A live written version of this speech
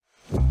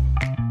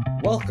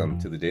Welcome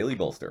to the Daily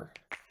Bolster.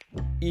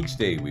 Each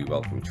day we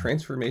welcome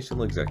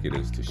transformational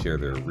executives to share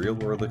their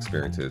real-world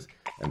experiences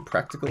and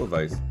practical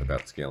advice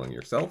about scaling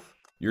yourself,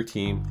 your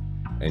team,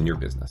 and your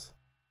business.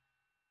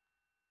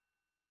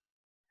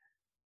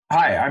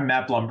 Hi, I'm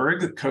Matt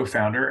Blumberg,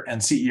 co-founder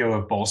and CEO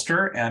of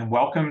Bolster, and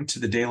welcome to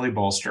the Daily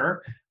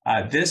Bolster.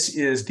 This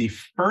is the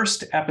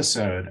first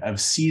episode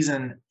of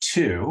Season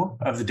 2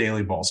 of the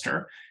Daily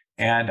Bolster,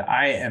 and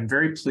I am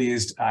very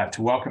pleased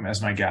to welcome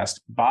as my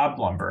guest Bob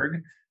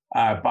Blumberg.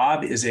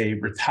 Bob is a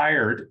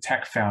retired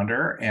tech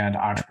founder and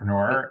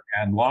entrepreneur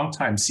and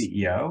longtime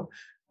CEO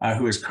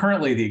who is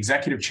currently the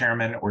executive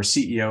chairman or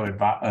CEO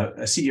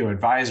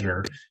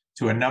advisor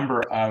to a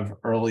number of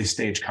early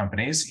stage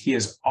companies. He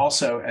is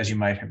also, as you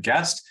might have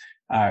guessed,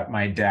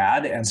 my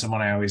dad and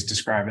someone I always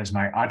describe as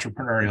my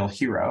entrepreneurial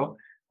hero.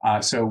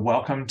 So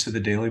welcome to the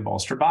Daily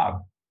Bolster,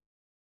 Bob.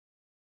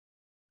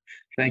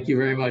 Thank you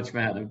very much,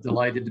 Matt. I'm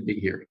delighted to be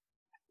here.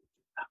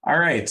 All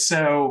right.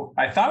 So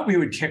I thought we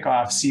would kick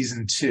off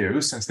Season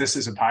 2, since this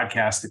is a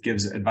podcast that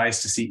gives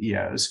advice to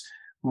CEOs,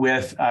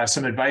 with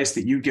some advice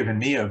that you've given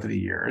me over the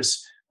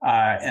years.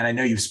 And I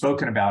know you've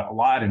spoken about a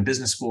lot in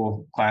business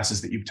school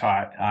classes that you've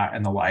taught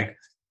and the like,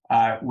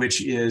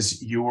 which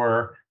is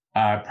your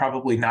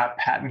probably not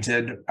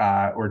patented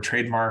or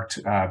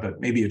trademarked, but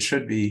maybe it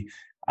should be,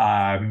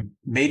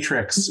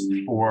 matrix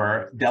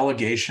for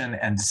delegation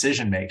and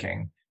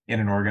decision-making in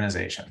an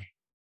organization.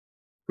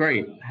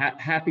 Great.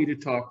 Happy to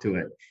talk to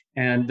it.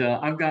 And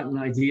I've gotten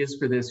ideas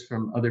for this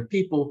from other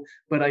people,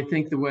 but I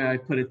think the way I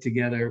put it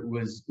together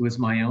was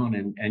my own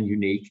and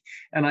unique.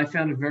 And I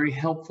found it very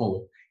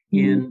helpful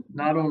in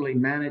not only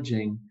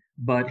managing,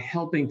 but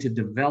helping to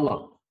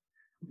develop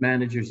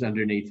managers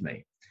underneath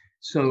me.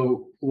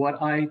 So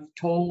what I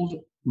told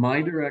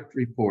my direct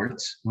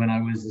reports when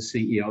I was the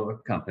CEO of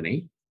a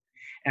company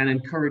and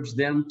encouraged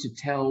them to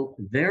tell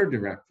their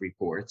direct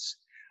reports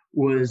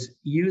was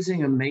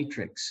using a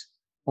matrix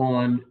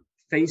on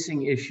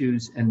facing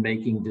issues and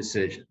making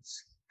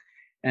decisions.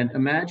 And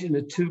imagine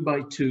a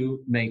 2x2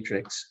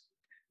 matrix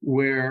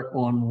where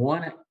on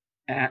one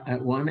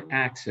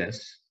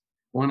axis,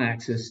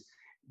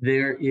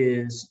 there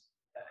is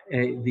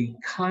the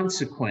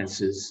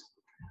consequences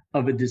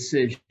of a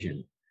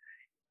decision.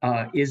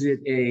 Is it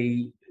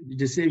a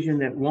decision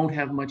that won't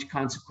have much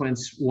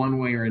consequence one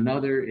way or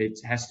another? It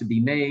has to be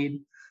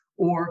made.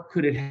 Or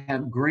could it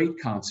have great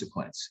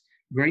consequence?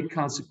 Great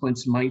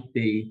consequence might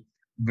be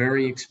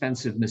very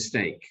expensive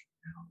mistake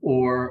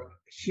or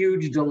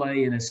huge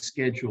delay in a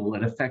schedule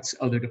that affects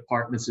other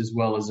departments as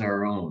well as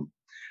our own.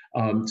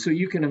 So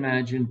you can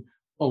imagine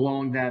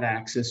along that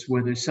axis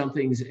whether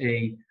something's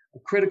a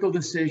critical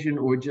decision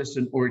or just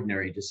an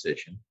ordinary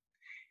decision.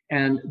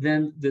 And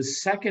then the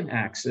second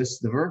axis,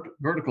 the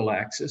vertical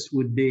axis,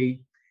 would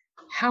be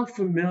how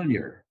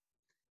familiar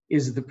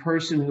is the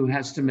person who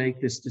has to make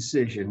this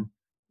decision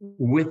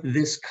with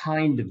this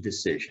kind of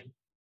decision?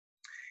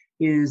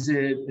 Is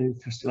it,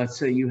 let's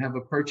say you have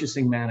a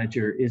purchasing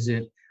manager, is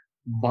it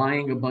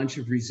buying a bunch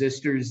of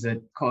resistors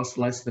that cost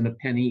less than a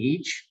penny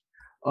each?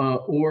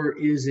 Or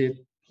is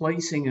it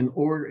placing an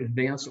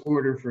advance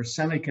order for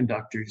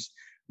semiconductors,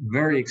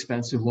 very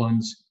expensive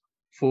ones,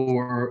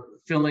 for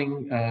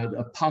filling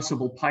a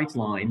possible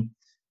pipeline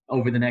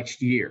over the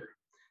next year?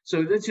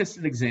 So that's just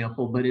an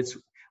example, but it's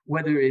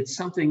whether it's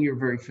something you're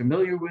very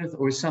familiar with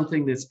or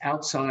something that's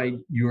outside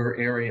your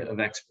area of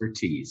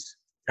expertise.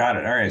 Got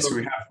it. All right. So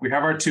we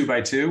have our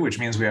 2x2, which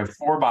means we have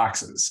 4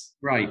 boxes.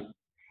 Right.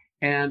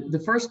 And the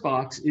first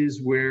box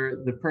is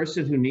where the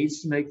person who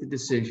needs to make the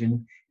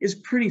decision is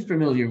pretty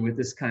familiar with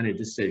this kind of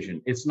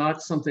decision. It's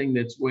not something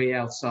that's way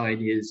outside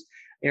his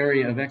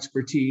area of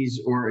expertise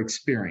or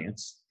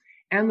experience.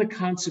 And the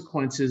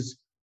consequences,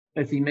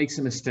 if he makes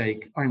a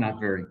mistake, are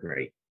not very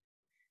great.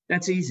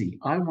 That's easy.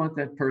 I want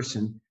that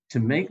person to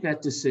make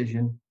that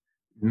decision,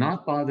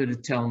 not bother to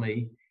tell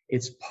me.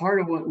 It's part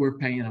of what we're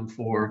paying them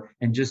for,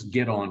 and just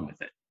get on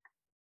with it.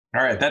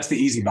 All right, that's the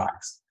easy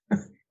box.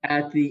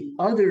 At the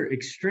other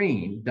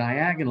extreme,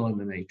 diagonal in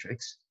the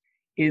matrix,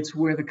 it's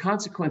where the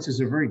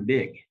consequences are very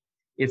big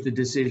if the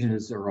decision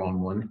is the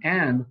wrong one,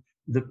 and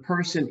the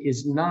person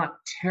is not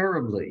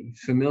terribly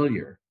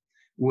familiar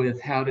with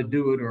how to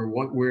do it or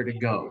where to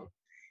go.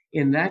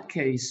 In that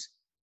case,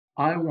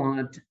 I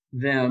want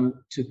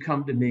them to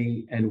come to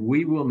me and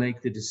we will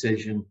make the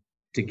decision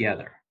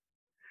together.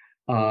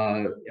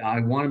 I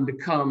want them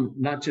to come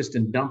not just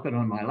and dump it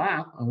on my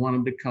lap. I want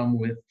them to come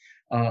with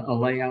a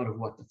layout of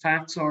what the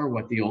facts are,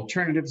 what the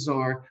alternatives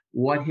are,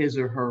 what his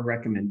or her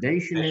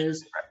recommendation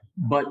is.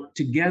 But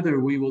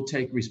together we will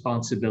take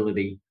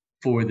responsibility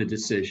for the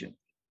decision.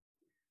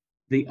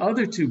 The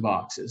other 2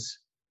 boxes,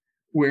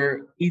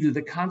 where either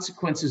the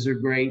consequences are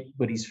great,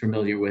 but he's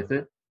familiar with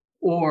it,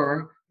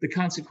 or the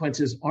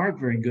consequences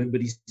aren't very good,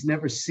 but he's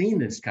never seen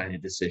this kind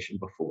of decision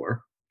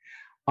before.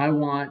 I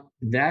want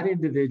that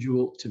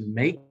individual to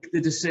make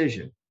the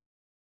decision,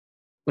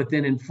 but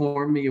then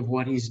inform me of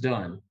what he's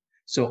done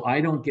so I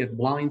don't get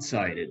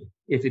blindsided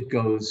if it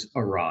goes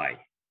awry.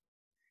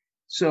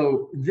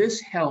 So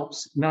this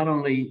helps not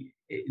only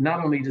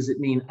does it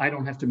mean I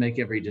don't have to make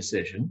every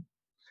decision,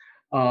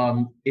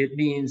 It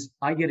means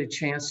I get a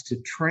chance to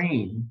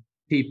train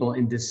people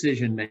in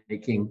decision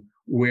making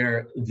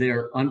where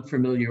they're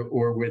unfamiliar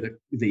or where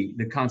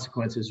the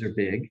consequences are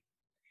big.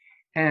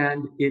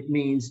 And it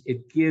means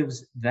it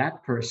gives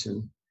that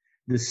person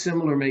the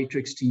similar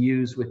matrix to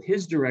use with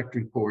his direct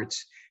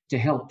reports to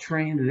help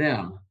train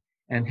them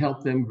and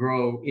help them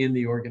grow in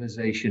the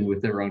organization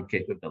with their own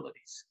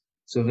capabilities.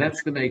 So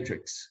that's the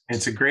matrix.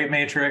 It's a great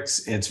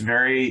matrix. It's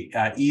very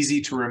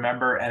easy to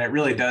remember, and it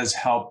really does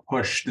help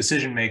push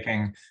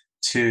decision-making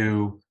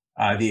to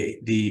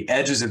the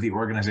edges of the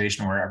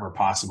organization wherever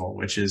possible,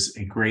 which is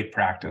a great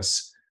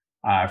practice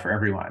for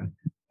everyone.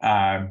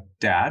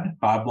 Dad,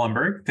 Bob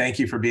Blumberg, thank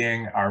you for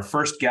being our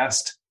first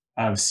guest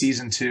of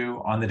season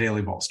 2 on the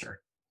Daily Bolster.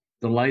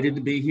 Delighted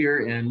to be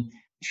here and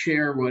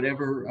share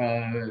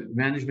whatever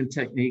management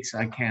techniques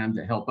I can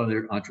to help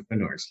other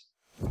entrepreneurs.